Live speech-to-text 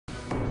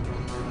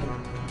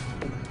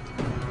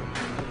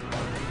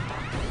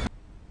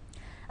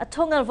A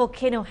Tongan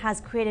volcano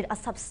has created a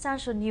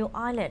substantial new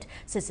island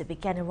since it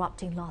began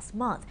erupting last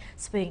month,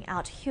 spewing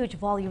out huge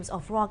volumes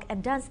of rock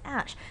and dense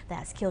ash that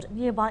has killed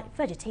nearby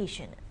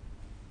vegetation.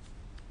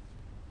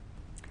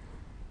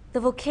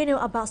 The volcano,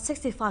 about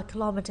 65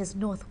 kilometers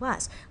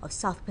northwest of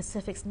South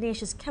Pacific's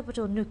nation's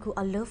capital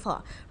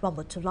Nuku'alofa,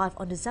 rumbled to life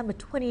on December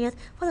 20th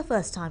for the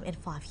first time in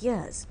 5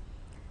 years.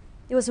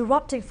 It was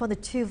erupting from the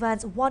two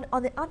vents, one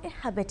on the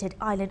uninhabited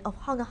island of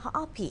Hunga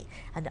Ha'apai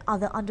and the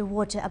other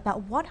underwater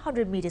about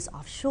 100 meters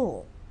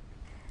offshore.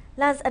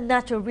 Lands and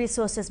Natural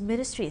Resources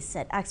Ministry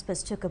said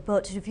experts took a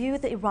boat to view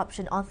the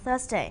eruption on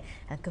Thursday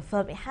and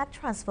confirmed it had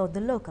transformed the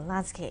local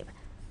landscape.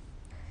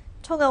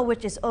 Tonga,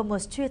 which is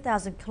almost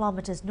 2,000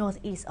 kilometers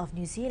northeast of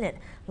New Zealand,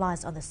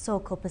 lies on the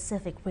so-called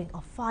Pacific Ring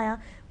of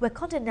Fire, where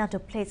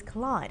continental plates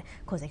collide,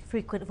 causing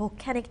frequent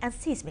volcanic and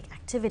seismic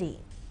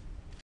activity.